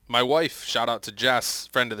by. My wife, shout out to Jess,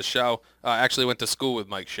 friend of the show, actually went to school with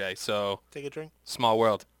Mike Shea. So Take a drink. small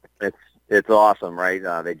world. It's awesome, right?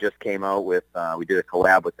 They just came out with, we did a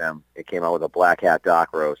collab with them. It came out with a Black Hat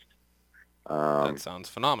Dark Roast. That sounds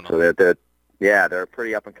phenomenal. So they're a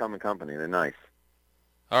pretty up-and-coming company. They're nice.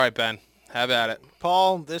 All right, Ben, have at it.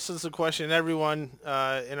 Paul, this is the question everyone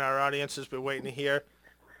in our audience has been waiting to hear.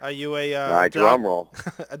 Are you a All right, drum roll.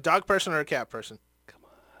 a dog person or a cat person?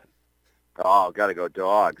 Oh, gotta go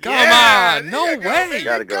dogs. Come on, no way.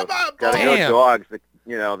 Gotta go Damn. dogs.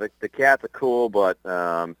 The cats are cool, but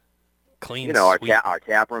Clean, our sweet. our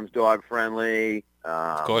tap room's dog friendly.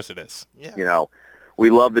 Of course it is. Yeah. We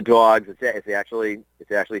love the dogs. It's actually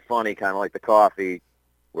funny, kind of like the coffee.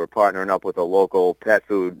 We're partnering up with a local pet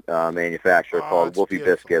food manufacturer called it's Wolfie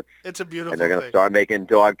beautiful. Biscuits, It's a beautiful and they're going to thing. start making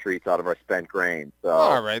dog treats out of our spent grain. So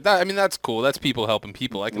All right. That's cool. That's people helping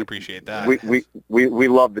people. I can appreciate that. we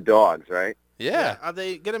love the dogs, right? Yeah. Are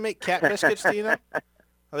they going to make cat biscuits, do you know?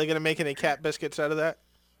 Are they going to make any cat biscuits out of that?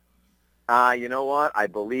 You know what? I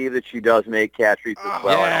believe that she does make cat treats as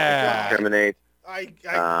well. Yeah. I don't discriminate. I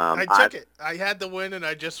took it. I had the win, and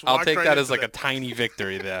I just I'll walked take right that as into like a tiny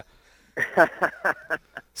victory there.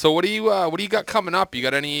 So what do you got coming up? You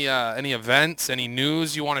got any events, any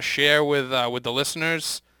news you want to share with the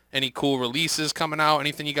listeners? Any cool releases coming out?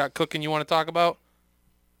 Anything you got cooking you want to talk about?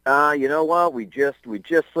 You know what? We just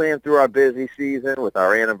slammed through our busy season with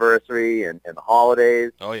our anniversary and the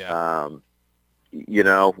holidays. Oh yeah.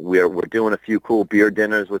 We're doing a few cool beer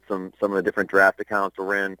dinners with some of the different draft accounts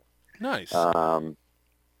we're in. Nice. We're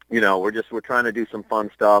trying to do some fun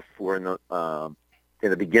stuff. We're in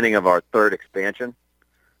the beginning of our third expansion.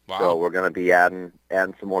 Wow. So we're going to be adding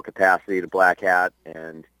some more capacity to Black Hat,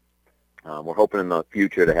 and we're hoping in the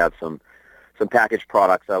future to have some packaged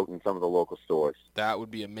products out in some of the local stores. That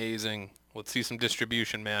would be amazing. Let's see some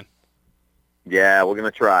distribution, man. Yeah, we're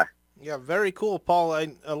going to try. Yeah, very cool, Paul.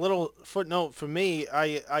 A little footnote for me.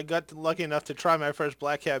 I got lucky enough to try my first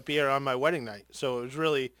Black Hat beer on my wedding night, so it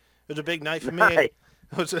was a big night for me. Nice.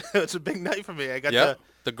 It was a big night for me. I got Yep.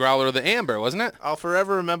 The Growler of the Amber, wasn't it? I'll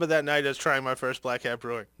forever remember that night as trying my first Black Hat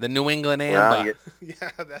brewing. The New England Well, Amber.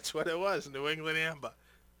 Yeah, that's what it was, New England Amber.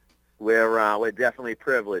 we're definitely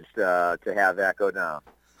privileged to have that go down.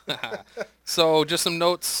 So just some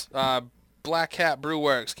notes. Black Hat Brew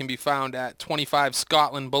Works can be found at 25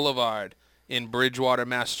 Scotland Boulevard in Bridgewater,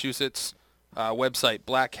 Massachusetts. Website,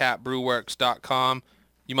 blackhatbrewworks.com.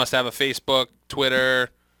 You must have a Facebook, Twitter,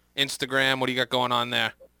 Instagram. What do you got going on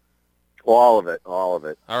there? All of it. All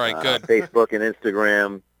right, good. Facebook and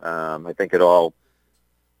Instagram. I think it all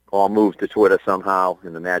moves to Twitter somehow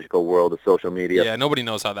in the magical world of social media. Yeah, nobody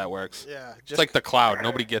knows how that works. Yeah, It's like the cloud.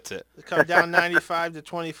 Nobody gets it. come down 95 to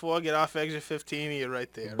 24, get off exit 15, and you're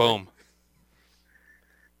right there. Boom.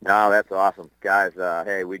 No, that's awesome, guys.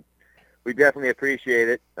 Hey, we definitely appreciate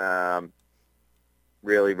it.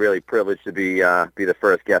 Really, really privileged to be the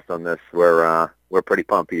first guest on this. We're pretty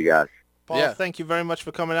pumped for you guys. Paul, Yeah. thank you very much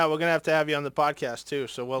for coming out. We're going to have you on the podcast, too,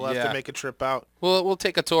 so we'll have Yeah. to make a trip out. We'll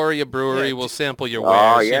take a tour of your brewery. Yeah. We'll sample your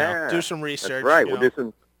Oh wares. yeah, Do some research. That's right. you We'll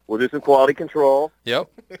know. do some quality control. Yep.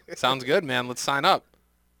 Sounds good, man. Let's sign up.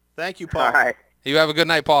 Thank you, Paul. All right, You have a good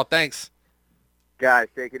night, Paul. Thanks. guys,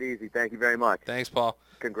 take it easy. Thank you very much. Thanks, Paul.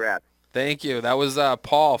 Congrats. Thank you. That was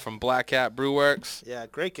Paul from Black Hat Brew Works. Yeah,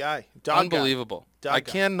 great guy. Dog guy. Unbelievable. Dog I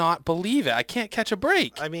guy. cannot believe it. I can't catch a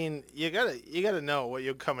break. I mean, you gotta know what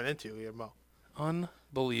you're coming into here, Mo.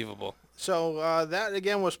 Unbelievable. So that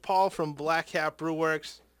again was Paul from Black Hat Brew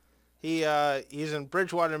Works. He's in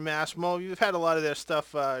Bridgewater, Mass. Mo, you've had a lot of their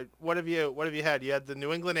stuff. What have you had? You had the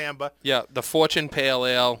New England Amber. Yeah, the Fortune Pale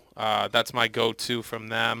Ale. That's my go-to from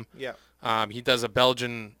them. Yeah. He does a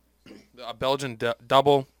Belgian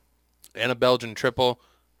double and a Belgian triple.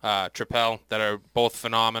 Tripel that are both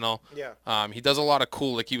phenomenal. Yeah. He does a lot of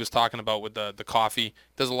cool, like he was talking about with the coffee,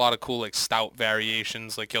 does a lot of cool like stout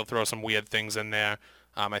variations. Like he'll throw some weird things in there.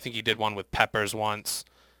 I think he did one with peppers once,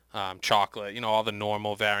 chocolate, all the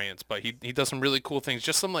normal variants. But he does some really cool things,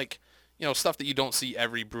 just some like, stuff that you don't see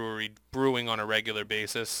every brewery brewing on a regular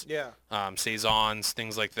basis. Yeah. Saisons,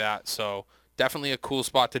 things like that. So definitely a cool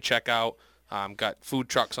spot to check out. Got food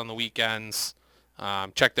trucks on the weekends.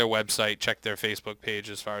 Check their website, check their Facebook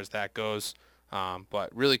page as far as that goes. But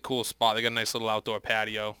really cool spot. They got a nice little outdoor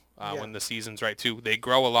patio when the season's right too. They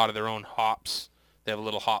grow a lot of their own hops. They have a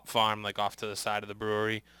little hop farm like off to the side of the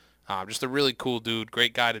brewery. Just a really cool dude,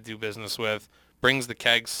 great guy to do business with. Brings the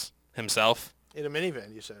kegs himself. In a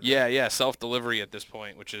minivan, you said. Yeah, self-delivery at this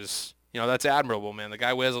point, which is, that's admirable, man. The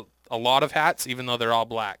guy wears a lot of hats, even though they're all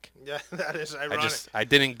black. Yeah, that is ironic. I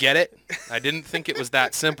didn't get it. I didn't think it was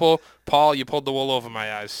that simple. Paul, you pulled the wool over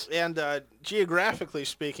my eyes. And geographically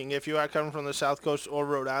speaking, if you are coming from the South Coast or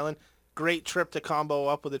Rhode Island, great trip to combo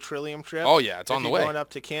up with a Trillium trip. Oh, yeah, it's on the way. If you're going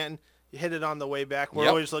up to Canton, you hit it on the way back. We're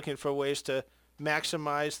always looking for ways to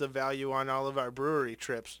maximize the value on all of our brewery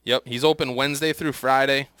trips. Yep, he's open Wednesday through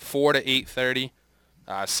Friday, 4 to 8:30.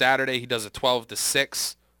 Saturday, he does a 12 to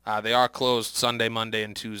 6. They are closed Sunday, Monday,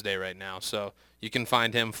 and Tuesday right now, so you can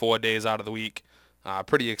find him 4 days out of the week.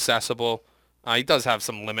 Pretty accessible. He does have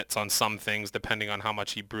some limits on some things depending on how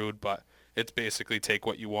much he brewed, but it's basically take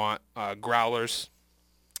what you want. Growlers,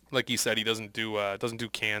 like he said, he doesn't do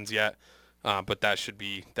cans yet, but that should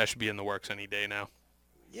be in the works any day now.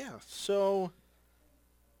 Yeah. So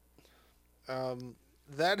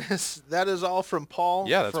that is all from Paul.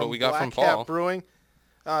 Yeah, that's from what we got Black from Paul. Hat Brewing.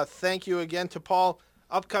 Thank you again to Paul.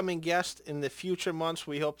 Upcoming guest in the future months,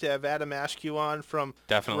 we hope to have Adam Askew on from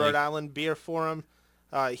Definitely. Rhode Island Beer Forum.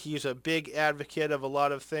 He's a big advocate of a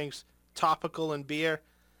lot of things topical in beer.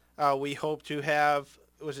 We hope to have,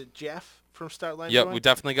 was it Jeff from Startline? Yep, Brewing? we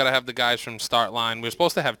definitely got to have the guys from Startline. We're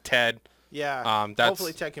supposed to have Ted. Yeah,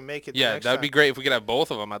 hopefully Ted can make it. Yeah, next that'd time. be great if we could have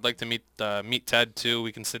both of them. I'd like to meet Ted too.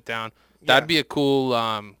 We can sit down. That'd be a cool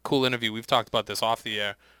interview. We've talked about this off the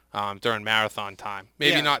air during marathon time.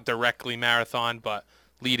 Maybe not directly marathon, but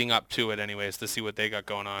leading up to it anyways to see what they got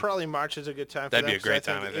going on. Probably March is a good time for That'd them. be a great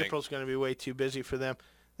I time, I think. April's going to be way too busy for them.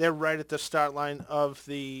 They're right at the start line of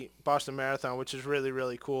the Boston Marathon, which is really,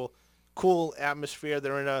 really cool. Cool atmosphere.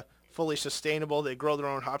 They're in a fully sustainable. They grow their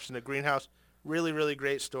own hops in a greenhouse. Really, really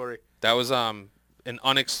great story. That was an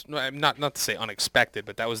not to say unexpected,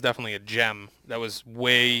 but that was definitely a gem. That was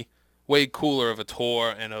way cooler of a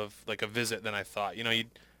tour and of like a visit than I thought.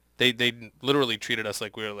 They literally treated us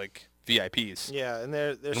like we were like VIPs. Yeah, and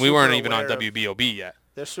they're and we weren't even on aware WBOB yet.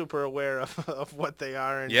 They're super aware of what they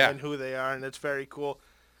are and who they are, and it's very cool.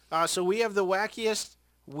 So we have the wackiest,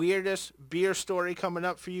 weirdest beer story coming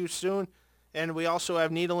up for you soon, and we also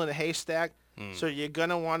have Needle in a Haystack, so you're going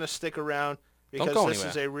to want to stick around because this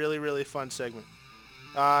is a really, really fun segment.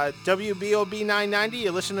 WBOB 990,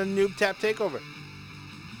 you're listening to Noob Tap Takeover.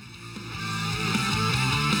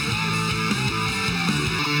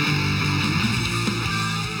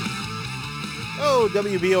 Oh,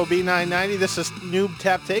 WBOB 990, this is Noob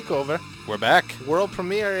Tap Takeover. We're back. World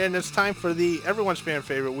premiere, and it's time for everyone's fan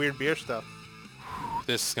favorite weird beer stuff.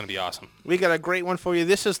 This is going to be awesome. We got a great one for you.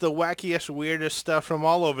 This is the wackiest, weirdest stuff from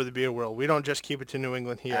all over the beer world. We don't just keep it to New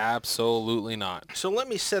England here. Absolutely not. So let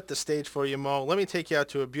me set the stage for you, Mo. Let me take you out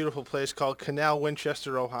to a beautiful place called Canal,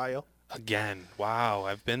 Winchester, Ohio. Again, wow.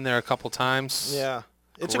 I've been there a couple times. Yeah.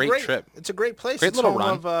 It's Great a great trip. It's a great place. Great it's little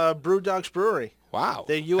home run. of Brewdog's Brewery. Wow.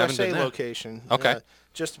 The USA location. Okay.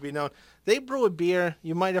 Just to be known. They brew a beer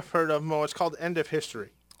you might have heard of, Mo. It's called End of History.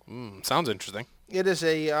 Sounds interesting. It is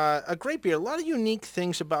a great beer. A lot of unique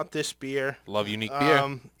things about this beer. Love unique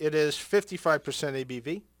beer. It is 55%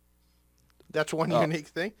 ABV. That's one unique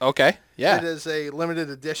thing. Okay, yeah. It is a limited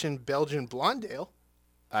edition Belgian blonde ale.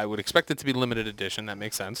 I would expect it to be limited edition. That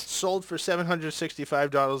makes sense. Sold for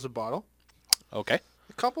 $765 a bottle. Okay.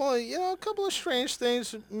 A couple of strange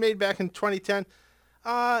things made back in 2010.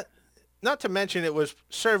 Not to mention it was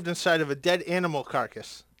served inside of a dead animal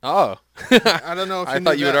carcass. Oh. I don't know if I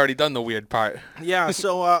thought you had already done the weird part. Yeah,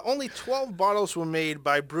 so only 12 bottles were made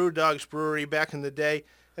by Brewdog's Brewery back in the day,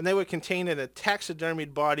 and they would contain a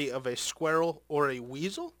taxidermied body of a squirrel or a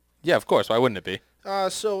weasel. Yeah, of course. Why wouldn't it be?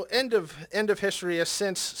 So End of History has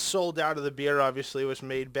since sold out of the beer. Obviously, it was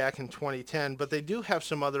made back in 2010, but they do have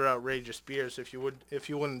some other outrageous beers. If you would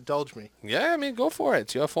indulge me. Yeah, I mean, go for it.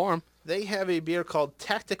 It's your forum. They have a beer called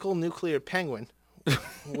Tactical Nuclear Penguin,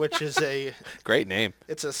 which is a great name.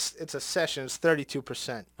 It's a session. It's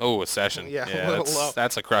 32%. Oh, a session. Yeah, a little low.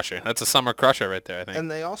 That's a crusher. That's a summer crusher right there, I think. And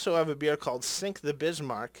they also have a beer called Sink the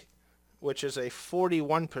Bismarck, which is a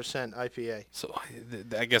 41% IPA. So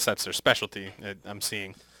I guess that's their specialty. I'm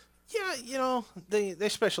seeing. Yeah, you know, they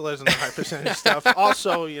specialize in the high percentage stuff.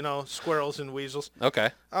 Also, you know, squirrels and weasels.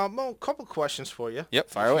 Okay. Mo, a couple questions for you. Yep,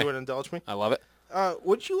 fire if away. you would indulge me. I love it.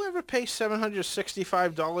 Would you ever pay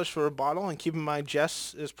 $765 for a bottle? And keep in mind,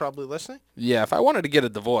 Jess is probably listening. Yeah, if I wanted to get a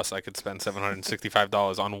divorce, I could spend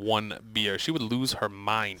 $765 on one beer. She would lose her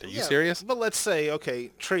mind. Are you serious? But let's say,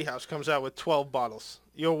 okay, Treehouse comes out with 12 bottles.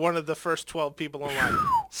 You're one of the first 12 people in line.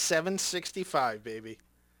 $765, baby.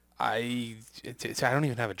 I don't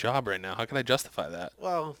even have a job right now. How can I justify that?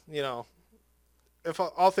 Well, you know, if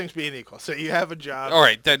all things being equal, so you have a job. All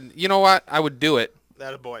right, then you know what? I would do it,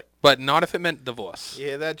 That a boy. but not if it meant divorce. You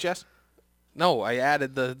hear that, Jess? No, I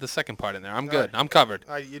added the second part in there. I'm good. I'm covered.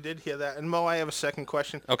 You did hear that. And Mo, I have a second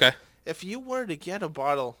question. Okay. If you were to get a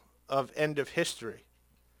bottle of End of History,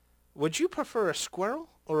 would you prefer a squirrel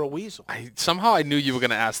or a weasel? Somehow I knew you were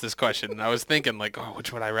going to ask this question, and I was thinking, like, oh,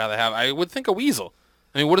 which would I rather have? I would think a weasel.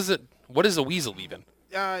 I mean, what is it? What is a weasel even?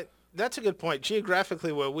 That's a good point.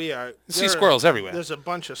 Geographically, where we are, See squirrels everywhere. There's a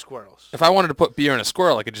bunch of squirrels. If I wanted to put beer in a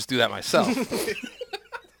squirrel, I could just do that myself.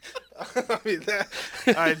 I mean,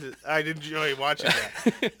 I'd enjoy watching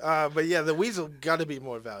that. But yeah, the weasel got to be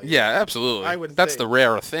more valuable. Yeah, absolutely. I would That's think. the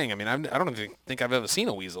rarer thing. I mean, I don't even think I've ever seen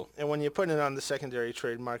a weasel. And when you're putting it on the secondary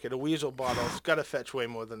trade market, a weasel bottle's got to fetch way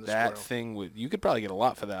more than the That squirrel. thing you could probably get a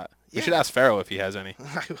lot for that. We Yeah. should ask Pharaoh if he has any.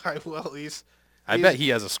 I will. I bet he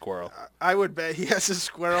has a squirrel. I would bet he has a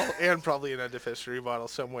squirrel and probably an End of History bottle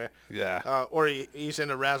somewhere. Yeah. Or he's in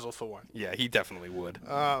a razzle for one. Yeah, he definitely would.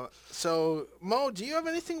 So, Mo, do you have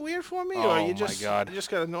anything weird for me? Oh, or you my just, God. You just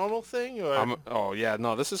got a normal thing? Or? Oh, yeah,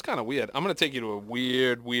 no, this is kind of weird. I'm going to take you to a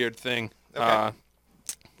weird thing. Okay.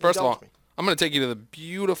 First of all, Indulge me. I'm going to take you to the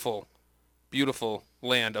beautiful, beautiful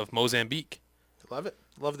land of Mozambique. Love it.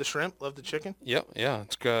 Love the shrimp. Love the chicken. Yep, yeah,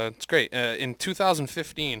 it's great. In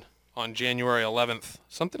 2015, on January 11th,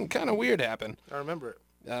 something kind of weird happened. I remember it.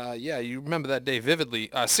 Yeah, you remember that day vividly.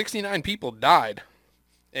 69 people died,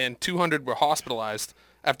 and 200 were hospitalized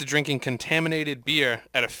after drinking contaminated beer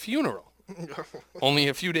at a funeral only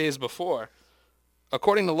a few days before.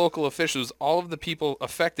 According to local officials, all of the people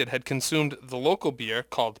affected had consumed the local beer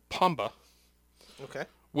called Pumba, Okay.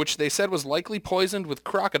 which they said was likely poisoned with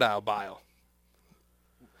crocodile bile.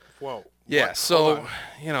 Whoa. Yeah, What? so, Hold on.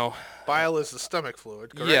 you know, Bile is the stomach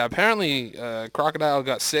fluid, correct? yeah, apparently crocodile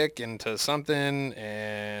got sick into something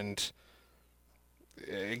and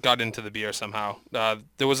it got into the beer somehow.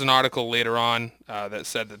 There was an article later on that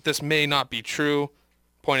said that this may not be true,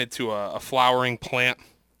 pointed to a flowering plant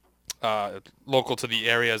local to the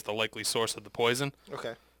area as the likely source of the poison.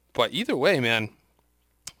 Okay. But either way, man,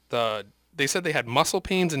 they said they had muscle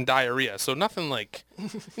pains and diarrhea, so nothing like,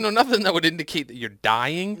 nothing that would indicate that you're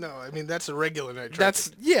dying. No, I mean, that's a regular night.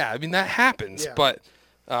 I mean, that happens. Yeah. But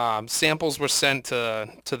samples were sent to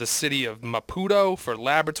the city of Maputo for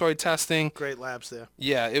laboratory testing. Great labs there.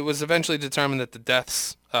 Yeah, it was eventually determined that the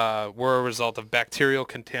deaths were a result of bacterial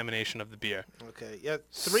contamination of the beer. Okay. Yeah,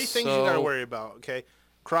 three things you got to worry about, okay?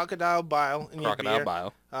 Crocodile bile in your beer.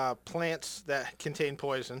 Crocodile bile. Plants that contain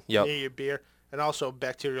poison Yep. in your beer. And also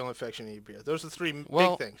bacterial infection in your beer. Those are three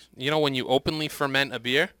big things. When you openly ferment a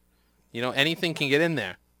beer, anything can get in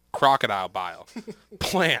there. Crocodile bile,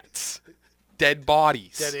 plants, dead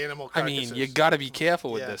bodies. Dead animal I carcasses. mean, you got to be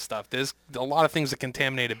careful with Yeah. this stuff. There's a lot of things that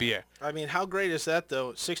contaminate a beer. I mean, how great is that,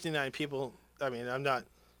 though? 69 people. I mean, I'm not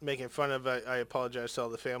making fun of I apologize to all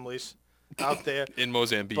the families out there. In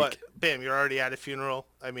Mozambique. But, bam, you're already at a funeral.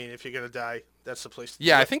 I mean, if you're going to die, that's the place to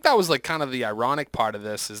Yeah, do I it. think that was like kind of the ironic part of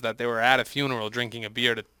this is that they were at a funeral drinking a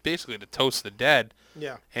beer to basically to toast the dead.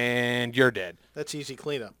 Yeah, And you're dead. that's easy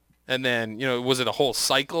cleanup. And then, was it a whole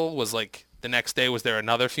cycle? Was like the next day, was there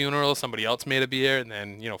another funeral? Somebody else made a beer and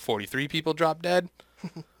then, 43 people dropped dead?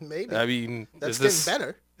 Maybe. I mean, That's is getting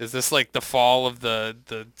better. Is this like the fall of the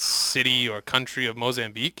city or country of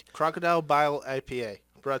Mozambique? Crocodile Bile IPA,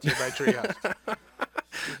 brought to you by Treehouse.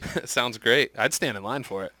 Sounds great. I'd stand in line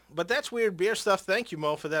for it. But that's weird beer stuff. Thank you,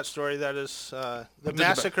 Mo, for that story. That is the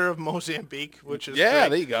Massacre of Mozambique, which is Yeah, great.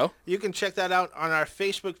 there you go. You can check that out on our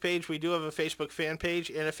Facebook page. We do have a Facebook fan page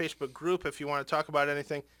and a Facebook group if you want to talk about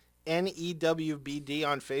anything. NEWBD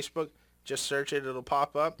on Facebook. Just search it. It'll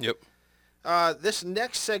pop up. Yep. This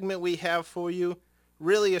next segment we have for you,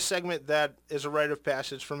 really a segment that is a rite of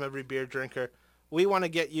passage from every beer drinker. We want to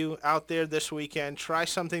get you out there this weekend. Try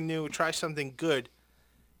something new. Try something good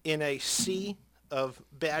in a sea of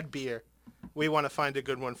bad beer. We want to find a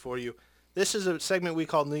good one for you. This is a segment we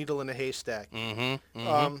call Needle in a Haystack. Many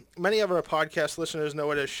of our podcast listeners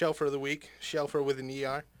know it as Shelfer of the Week, Shelfer with an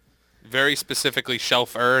ER. Very specifically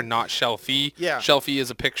shelfer, not shelfie. Yeah. Shelfie is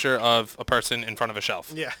a picture of a person in front of a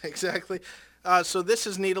shelf. Yeah, exactly. So this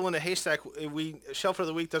is Needle in a Haystack. Shelf of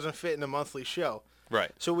the Week doesn't fit in a monthly show.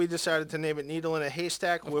 Right. So we decided to name it Needle in a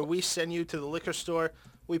Haystack, where we send you to the liquor store.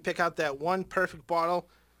 We pick out that one perfect bottle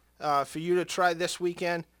for you to try this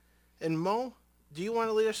weekend. And Mo, do you want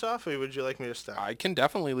to lead us off, or would you like me to start? I can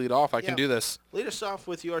definitely lead off. I can do this. Lead us off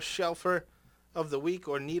with your Shelfer of the Week,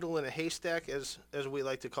 or Needle in a Haystack, as we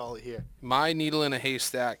like to call it here. My Needle in a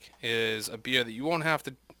Haystack is a beer that you won't have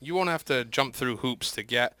to jump through hoops to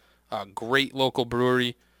get. A great local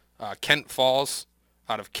brewery, Kent Falls,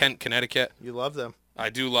 out of Kent, Connecticut. You love them. I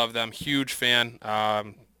do love them. Huge fan.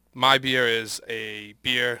 My beer is a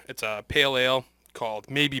beer. It's a pale ale called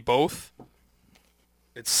Maybe Both.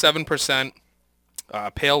 It's 7%.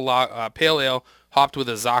 Pale ale hopped with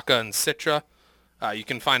Azacca and Citra. You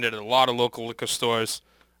can find it at a lot of local liquor stores.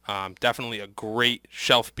 Definitely a great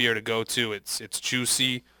shelf beer to go to. It's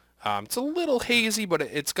juicy. It's a little hazy, but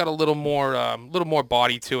it's got a little more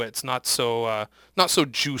body to it. It's not so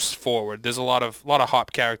juice forward. There's a lot of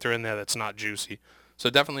hop character in there that's not juicy. So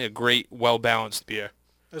definitely a great, well balanced beer.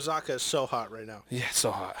 Azacca is so hot right now. Yeah, it's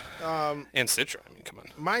so hot. And Citra. I mean, come on.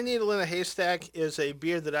 My Needle in a Haystack is a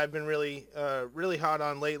beer that I've been really hot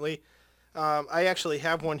on lately. I actually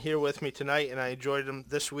have one here with me tonight, and I enjoyed them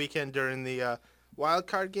this weekend during the wild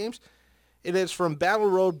card games. It is from Battle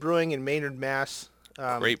Road Brewing in Maynard, Mass.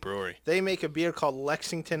 Great brewery. They make a beer called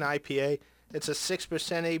Lexington IPA. It's a 6%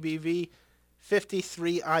 ABV,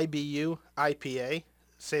 53 IBU IPA.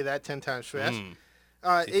 Say that 10 times fast.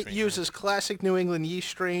 It uses classic New England yeast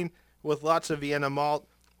strain with lots of Vienna malt.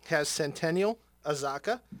 Has Centennial,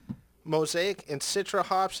 Azacca, Mosaic, and Citra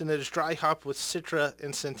hops, and it is dry hop with Citra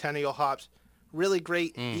and Centennial hops. Really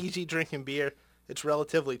great, easy drinking beer. It's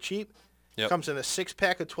relatively cheap. Yep. Comes in a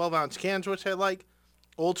 6-pack of 12-ounce cans, which I like.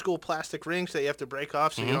 Old school plastic rings that you have to break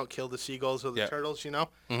off so you don't kill the seagulls or the turtles, you know.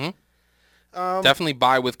 Definitely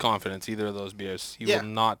buy with confidence either of those beers. You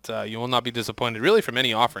will not be disappointed really from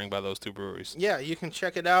any offering by those two breweries. Yeah, you can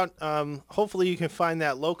check it out. Hopefully you can find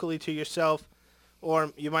that locally to yourself,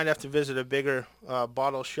 or you might have to visit a bigger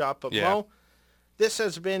bottle shop. But Mo, this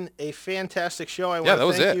has been a fantastic show. I want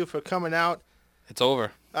to thank you for coming out. It's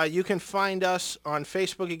over. You can find us on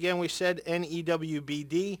Facebook again. We said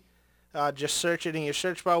NEWBD. Just search it in your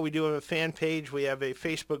search bar. We do have a fan page. We have a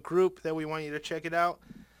Facebook group that we want you to check it out.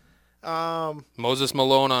 Moses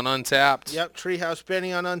Malone on Untapped. Yep, Treehouse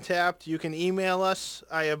Benny on Untapped. You can email us.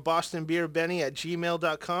 I have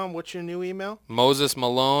bostonbeerbenny@gmail.com. What's your new email? Moses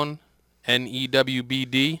Malone,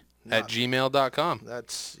 NEWBD @gmail.com.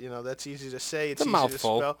 That's easy to say. It's a easy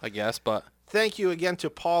mouthful, to spell. I guess, but thank you again to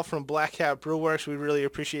Paul from Black Hat Brewworks. We really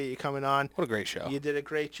appreciate you coming on. what a great show. You did a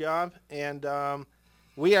great job, and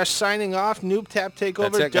we are signing off. Noob Tap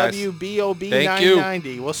Takeover, That's it, guys. WBOB Thank you.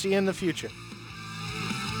 990. We'll see you in the future.